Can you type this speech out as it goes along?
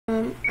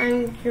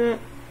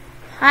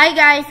Hi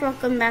guys,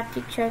 welcome back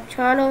to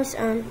Charles.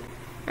 I'm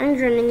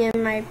joining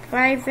in my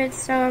private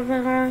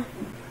server,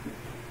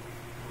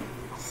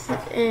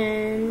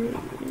 and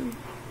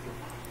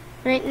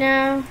right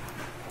now,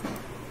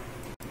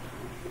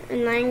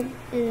 and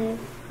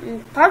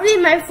probably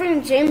my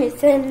friend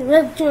Jameson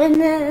will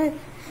join us.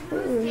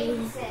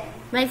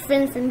 My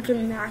friend from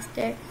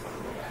gymnastics.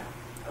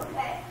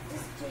 Okay,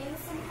 does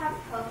Jameson have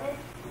COVID?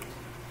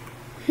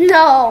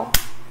 No.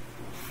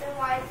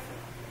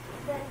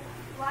 Then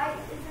why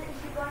isn't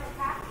he going to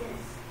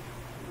practice?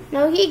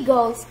 No, he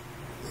goes.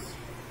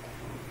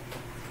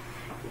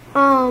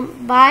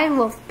 Bye,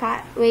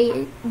 Wolfpack.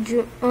 Wait,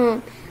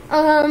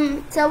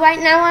 so right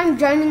now I'm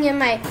joining in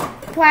my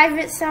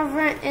private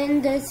server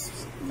in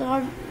this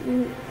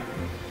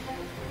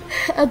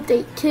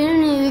update. 2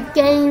 new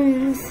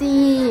game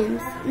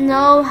themes.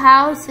 No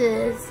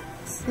houses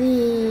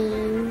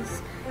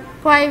themes.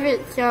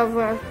 Private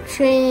server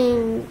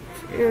change.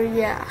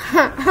 Yeah.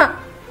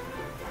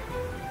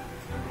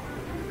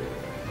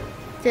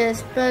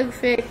 This bug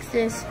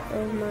fixes.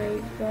 Oh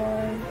my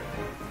god.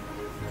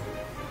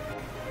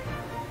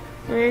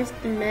 Where's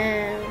the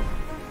man?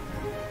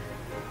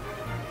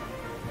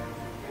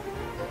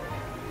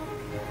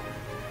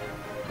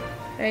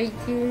 I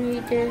do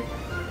need it.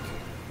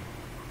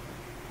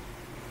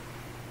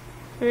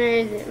 Where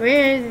is it?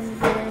 Where is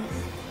this?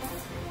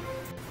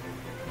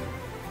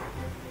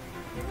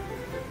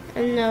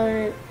 I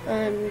know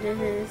this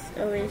is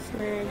always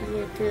my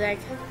idea to like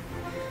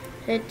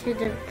head to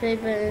the play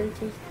button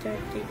to start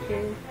the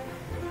game.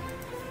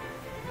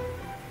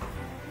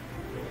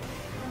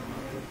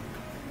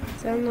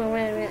 So I don't know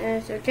where it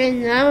is. Okay,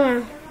 now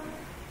I'm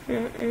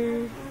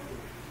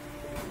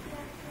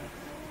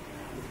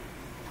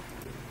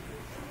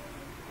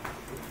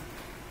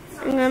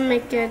gonna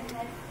make it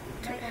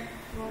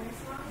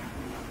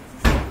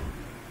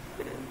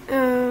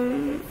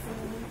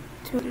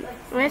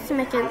let's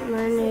make it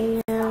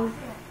money.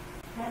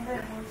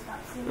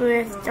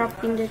 We're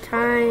stopping the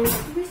time.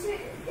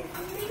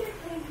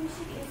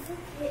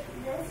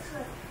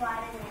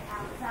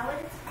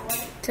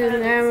 So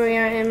now we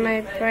are in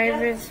my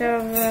private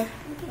server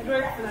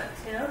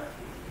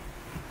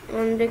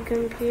on the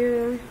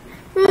computer.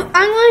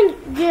 I'm going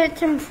to get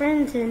some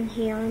friends in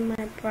here on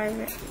my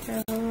private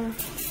server.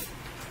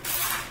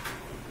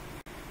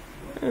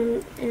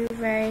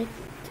 Invite.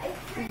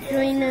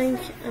 Join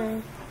us.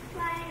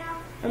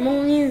 I'm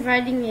only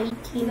inviting 18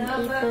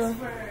 people.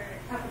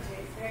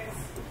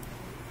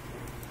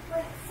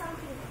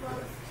 Something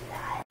close to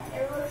that.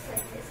 It looks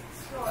like this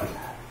sort of.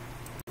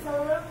 It's a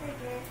little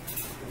bigger.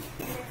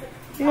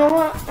 You know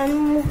what?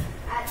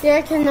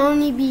 There can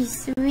only be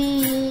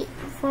 3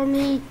 for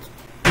me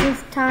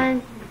this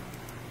time.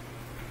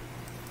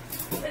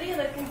 What are you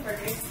looking for,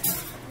 Grace?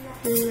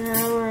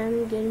 Now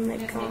I'm getting my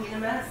car. Making a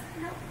mess?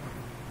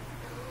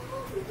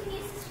 We can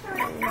use this for a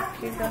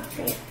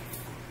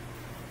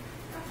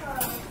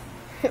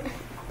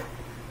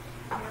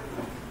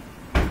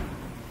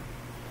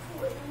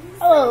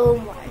Oh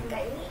my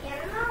god.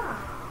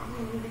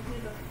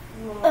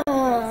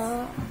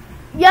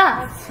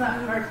 Yeah. That's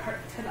not hard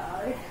to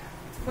die.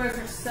 Floors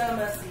are so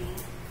messy.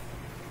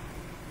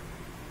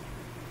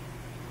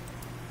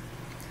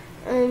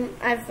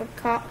 I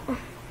forgot.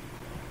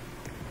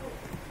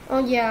 Oh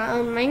yeah,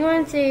 I'm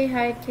going to say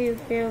hi to a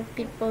few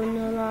people in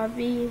the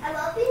lobby. I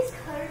love these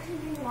color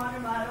changing water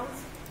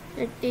bottles.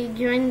 If they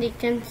join, they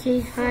can say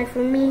hi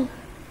for me.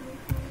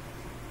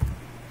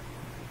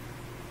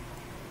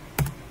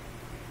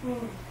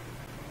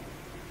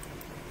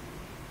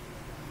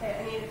 Okay,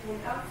 I need to clean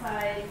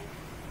outside,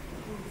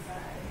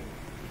 inside.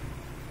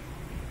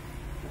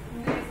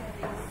 You guys have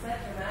been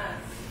such a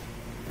mess.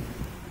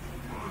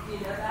 Do you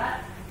know that?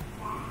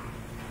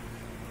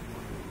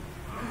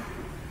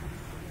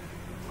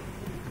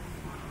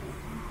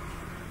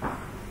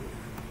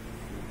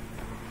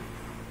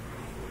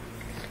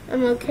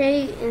 I'm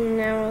okay, and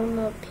now I'm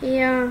up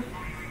here.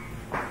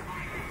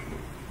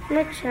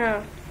 Watch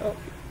out. Oh,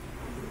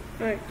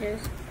 like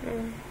this.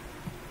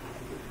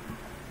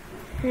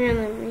 Here,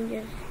 let me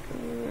just go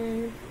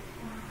in.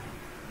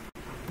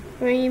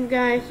 Where are you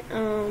guys?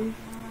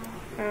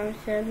 Power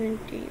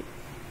 70.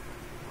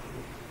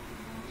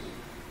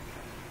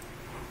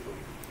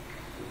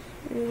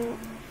 No.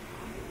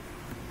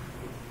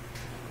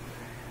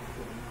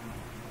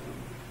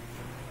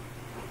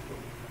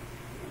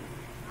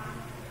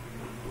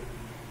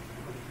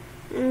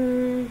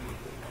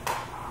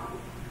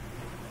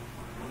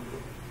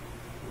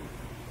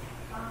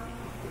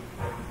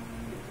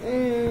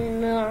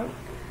 No.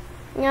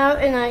 No,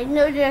 and I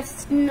know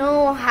there's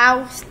no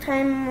house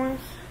timers.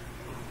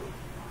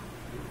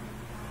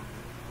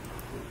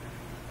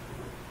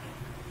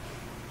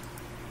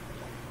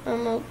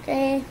 I'm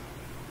okay.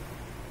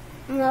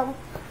 No,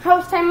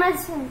 house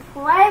timers in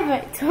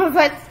private,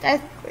 but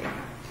that's great.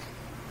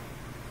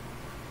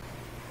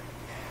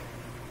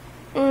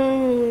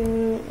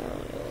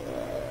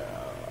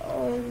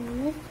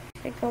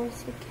 Check out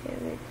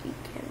security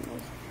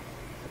cameras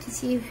to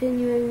see if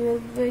anyone will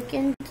break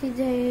into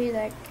today,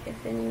 like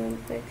if anyone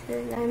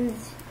fixes, I'm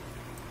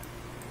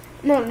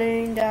not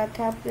letting that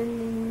happen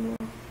anymore.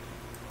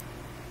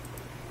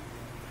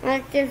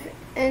 Like if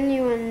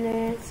anyone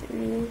asks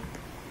me,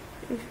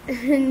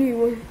 if any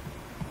one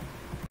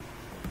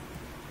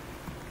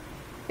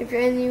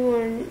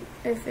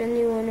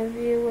of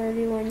you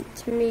really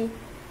wants me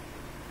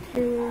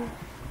to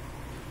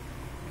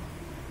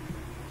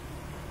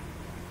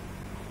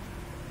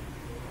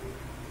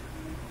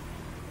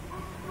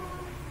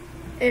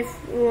if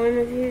one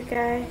of you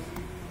guys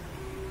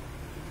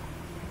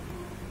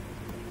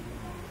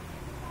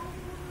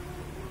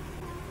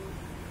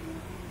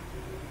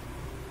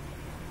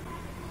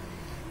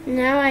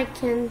now I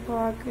can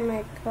park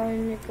my car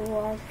in the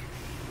garage.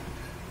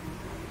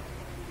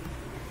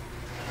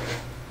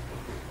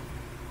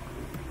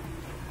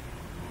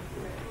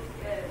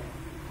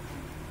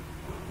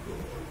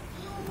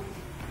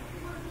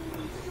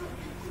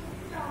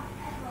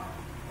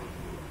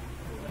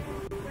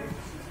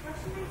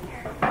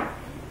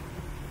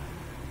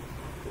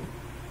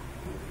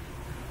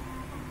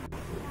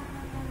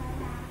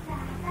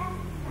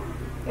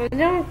 I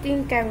don't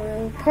think I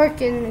will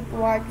park in the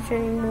garage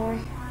anymore.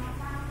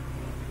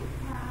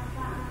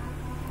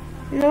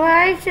 No,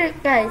 I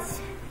should, guys.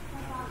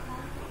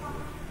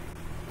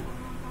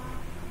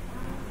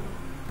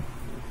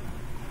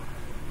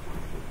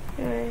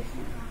 Guys.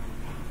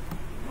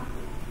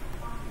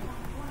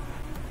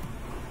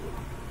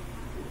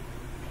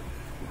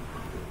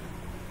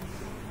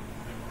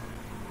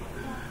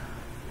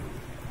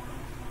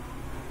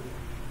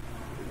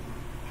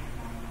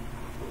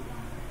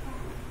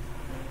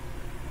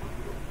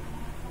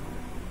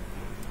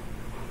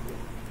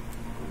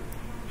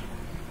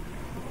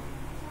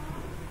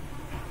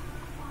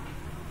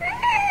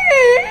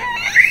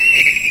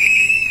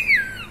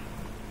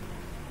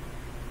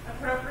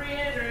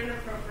 Appropriate or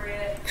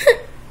inappropriate?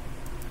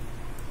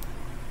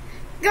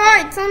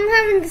 Guys, I'm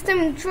having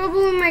some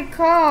trouble in my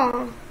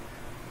car.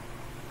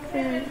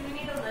 Okay, do we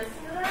need to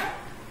listen to that?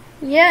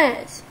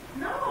 Yes.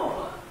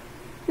 No.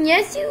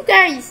 Yes, you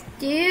guys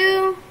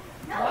do.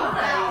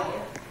 Why?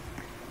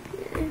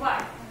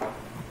 Why?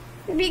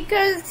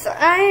 Because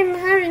I'm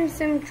having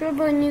some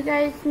trouble and you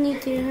guys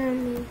need to help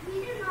me.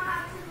 We do not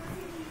have to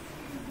listen to you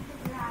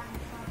because we're having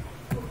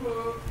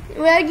fun.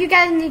 Well, you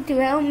guys need to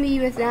help me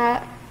with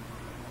that.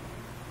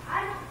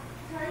 I don't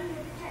tell you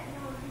the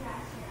technology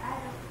aspect. I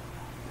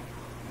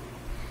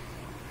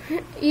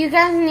don't. You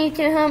guys need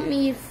to help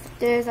me if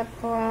there's a Do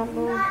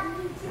problem. not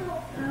need to.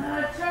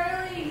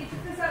 Charlie, you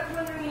took this out from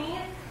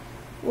underneath?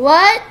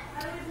 What?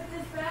 How do we put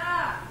this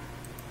back?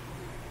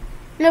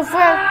 No,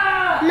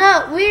 Ah!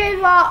 no, we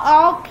were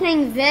all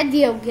playing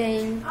video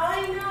games.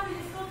 I know, but you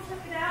still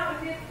took it out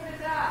and didn't put it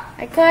back.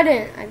 I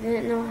couldn't. I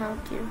didn't know how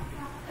to.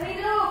 I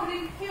know, but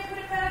if you can't put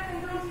it back,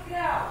 then don't take it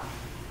out.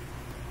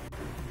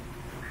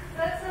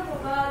 That's simple,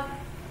 bud.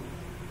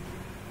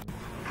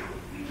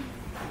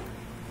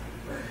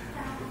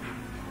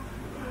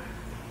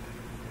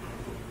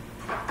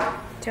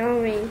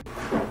 Sorry.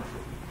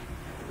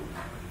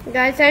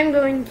 Guys, I'm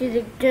going to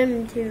the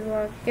gym to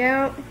work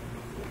out.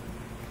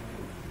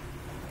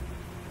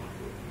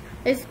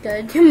 It's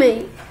good to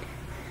me.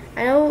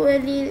 I don't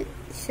really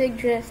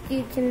suggest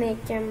you to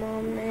make your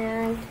mom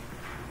mad.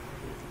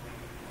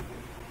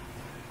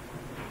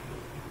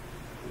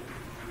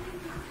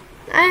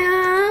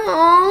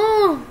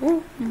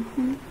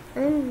 I'm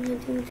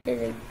heading to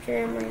the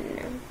gym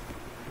right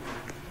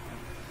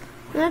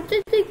now.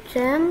 After the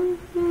gym?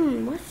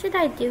 What should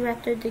I do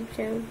after the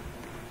gym?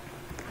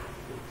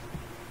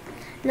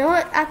 You know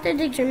what? After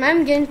the gym,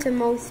 I'm getting to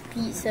most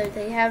pizza.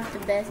 They have the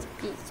best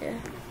pizza.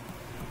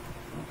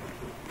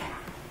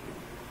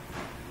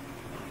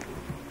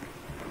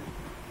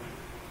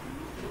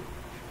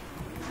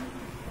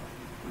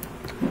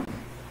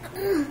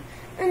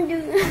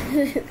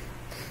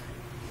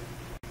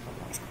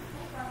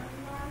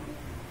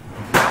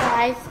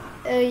 Guys,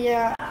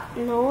 yeah,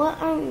 you know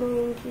what? I'm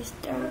going to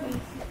start with.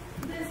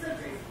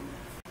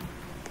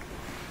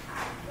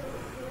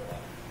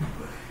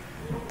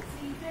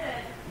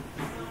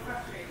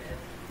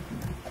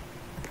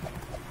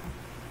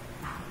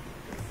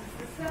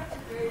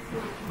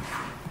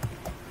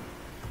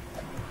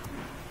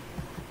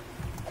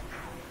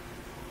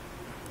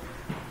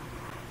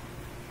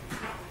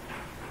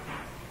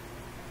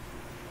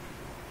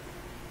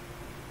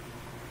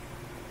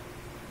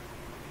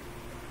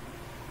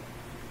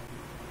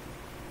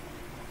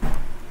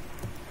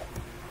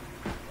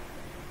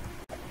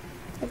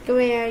 The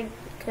way I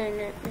couldn't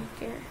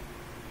make it.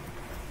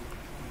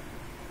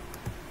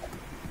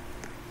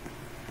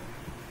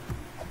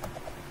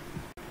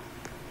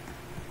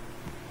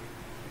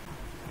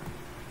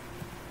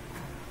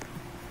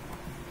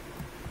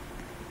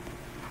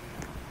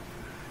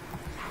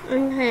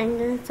 I'm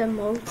hanging some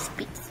most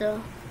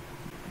pizza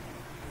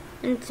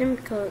and some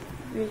Coke,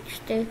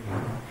 which they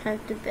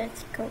have the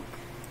best Coke.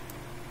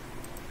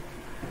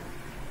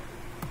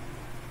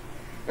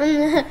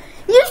 And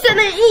you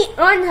shouldn't eat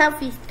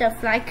unhealthy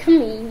stuff like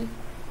me.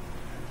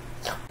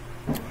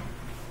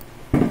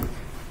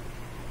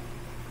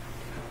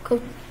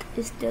 Coke.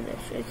 It's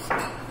delicious.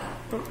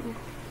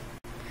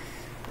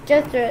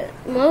 Just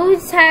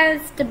Moe's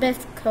has the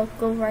best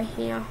cocoa right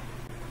here.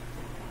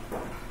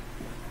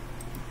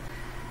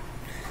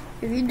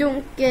 If you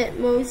don't get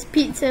Moe's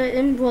Pizza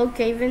in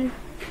Brookhaven,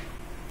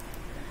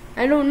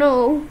 I don't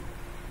know,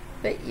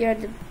 but you're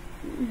the.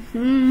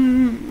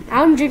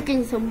 I'm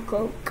drinking some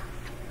Coke.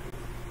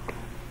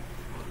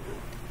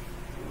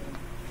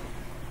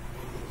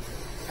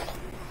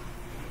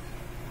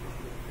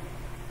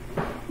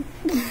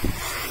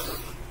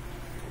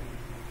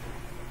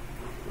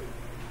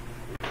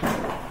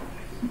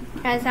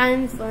 Cause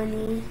I'm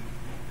funny.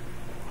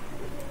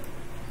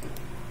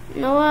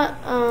 You know what?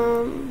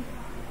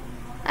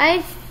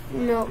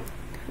 No.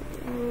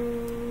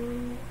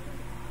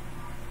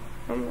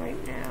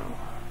 Right now,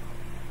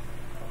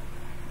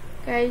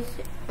 guys.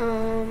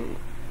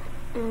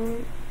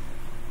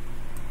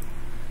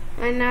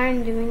 Right now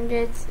I'm doing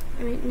this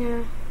right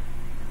now.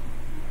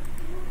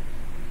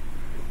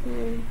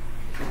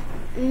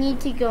 I need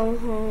to go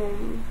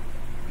home.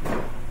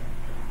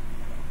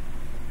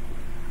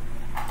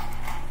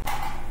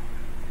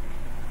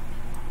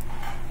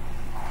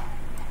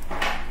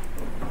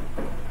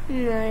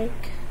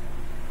 Like,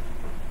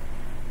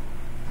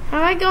 how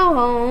do I go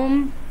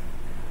home?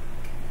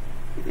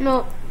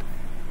 No.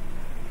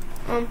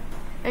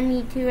 I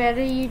need to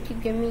order you to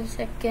give me a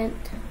second.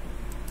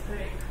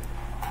 Right.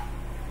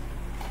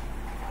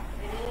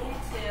 I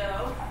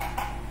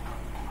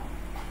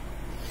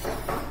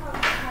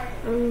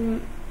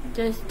need to.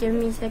 Just give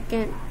me a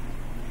second.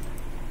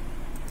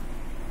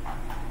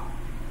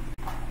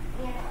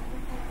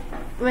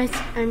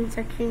 I'm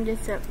searching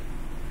this up.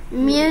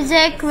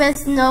 Music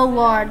with no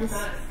words.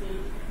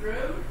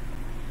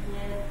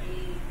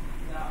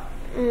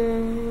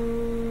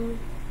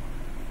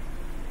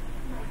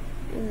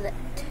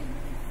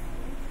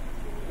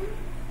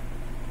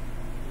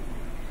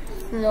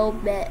 Slow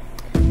bit.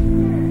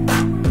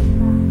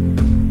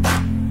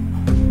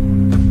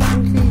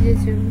 Actually,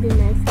 this would be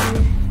my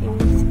finishing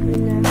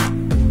screen now.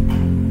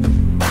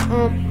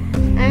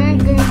 I'm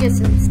gonna go get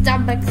some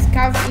Starbucks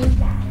coffee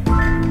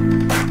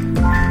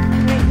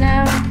right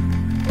now.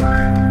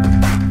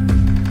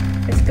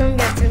 Let's go and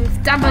get some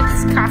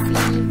Starbucks coffee.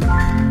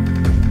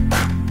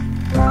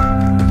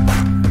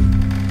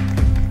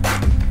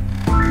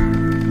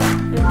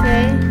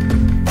 Okay.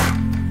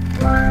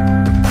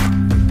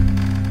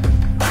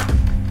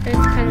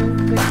 That's kind of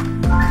good.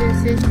 This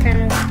is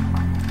kind of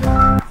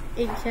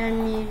exam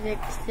music,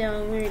 so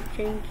we're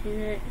changing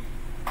it.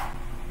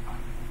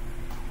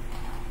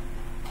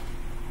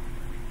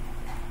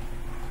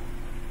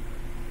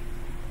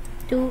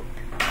 Doop.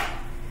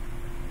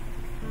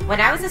 When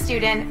I was a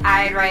student,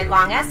 I'd write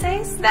long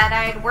essays that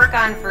I'd work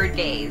on for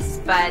days,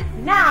 but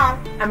now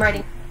I'm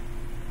writing.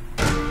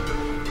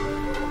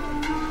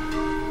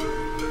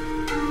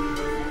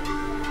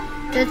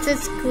 This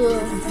is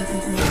cool.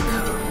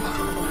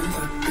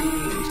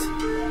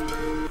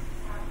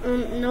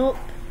 Nope.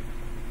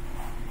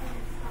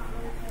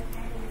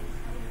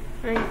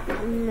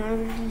 I'm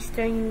already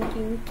starting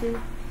to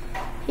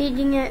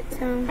hating it,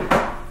 so.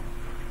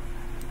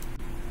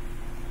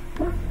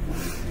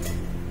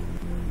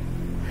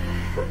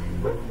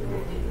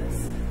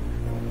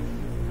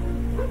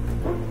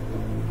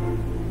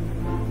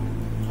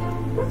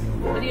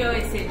 What do you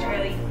always say,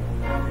 Charlie?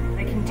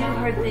 I can do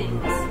hard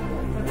things.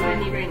 That's what I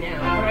need right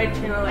now. Or I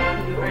channel I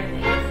can do hard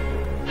things.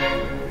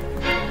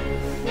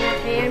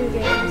 Okay, I'm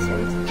getting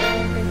some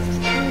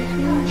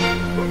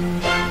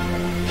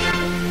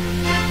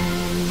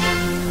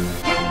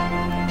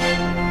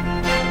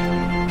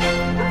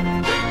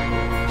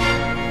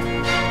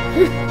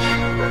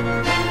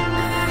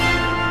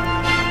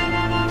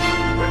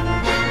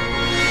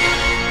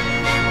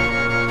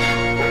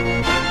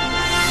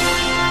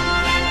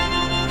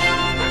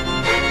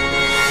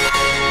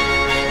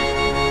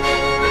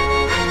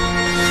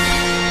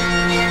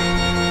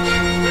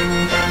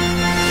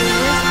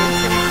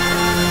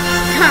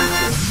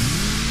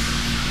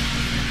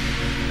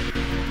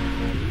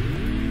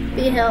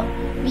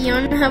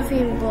Beyond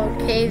helping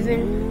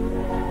Brookhaven.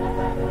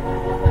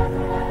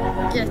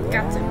 Just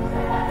got some.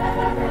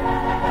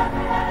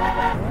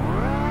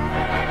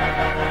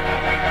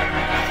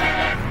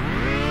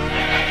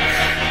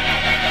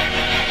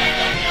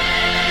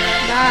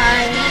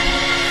 Bye.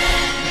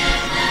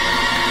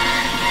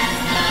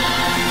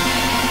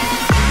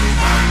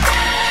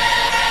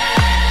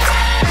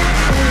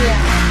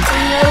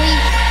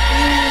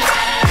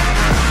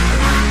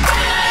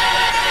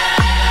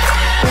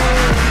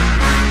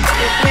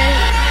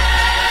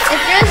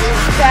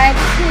 Subscribe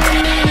to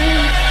me,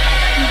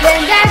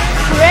 then that's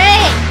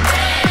great.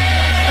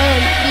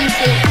 You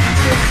should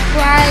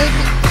subscribe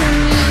to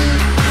me.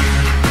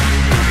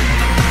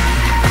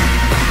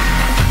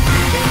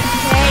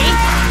 Okay.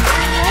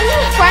 I'm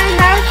gonna find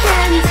out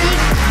and see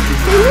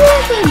who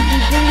can be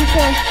doing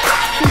some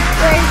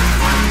secrets.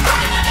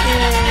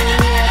 And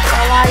that's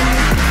all I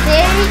need to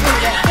say.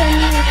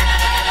 And that's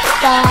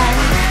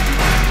Bye.